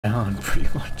down pretty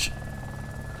much.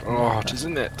 Oh,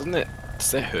 doesn't it? Does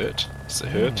that hurt? Does it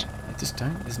hurt? I just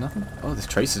don't. There's nothing. Oh, there's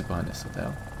traces behind us. What the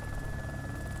hell?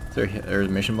 Is there a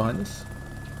mission behind us?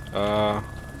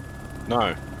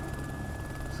 No.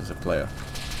 This is a player.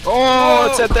 Oh,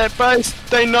 it's at that base.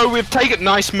 They know we've taken.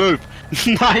 Nice move.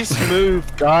 Nice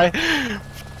move, guy.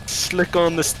 Slick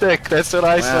on the stick. That's what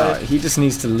I say. He just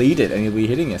needs to lead it, and he'll be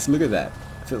hitting us. Look at that.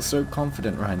 I feel so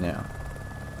confident right now.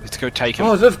 Let's go take him.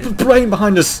 Oh, there's a plane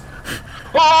behind us.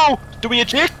 Oh, do we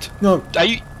eject? No.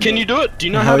 Can you do it? Do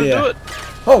you know how to do it?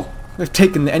 Oh, they've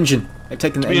taken the engine. They've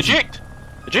taken the engine. Eject.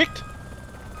 Eject.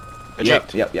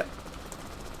 Eject. Yep.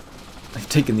 They've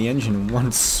taken the engine in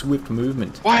one swift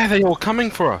movement. Why are they all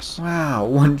coming for us? Wow,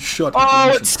 one shot.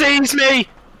 Oh, it sees me!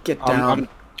 Get down.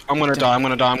 I'm gonna die, I'm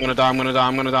gonna die. I'm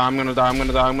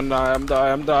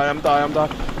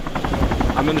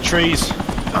in the trees.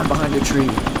 I'm behind a tree.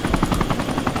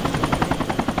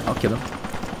 I'll kill him.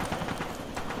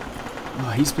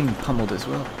 Oh, he's being pummeled as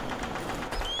well.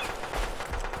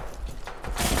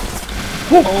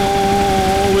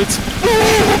 Oh, it's...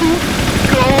 Oh,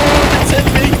 God, it's hit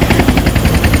me!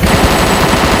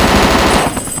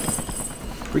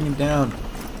 Bring him down.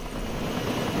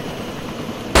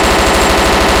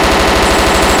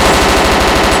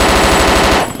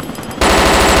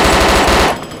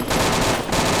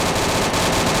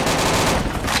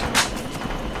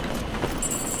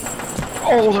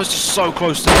 Oh, that's just so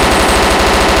close to me.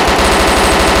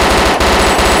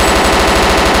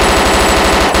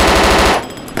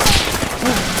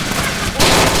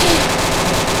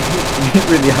 Hit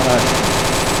really hard.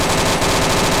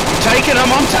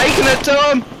 I'm taking it to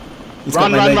him!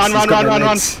 Run.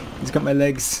 He's got my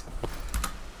legs.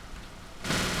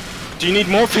 Do you need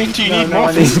morphine? Do you need No,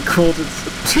 I morphine? need to call the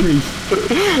tree.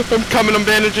 I'm coming, I'm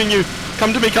bandaging you.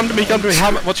 Come to me.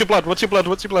 What's your blood?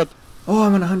 Oh,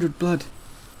 I'm on 100 blood.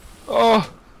 Oh.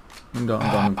 I'm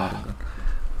gone.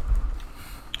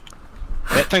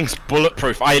 That thing's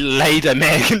bulletproof. I laid a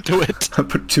mag into it. I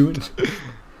put 2 in.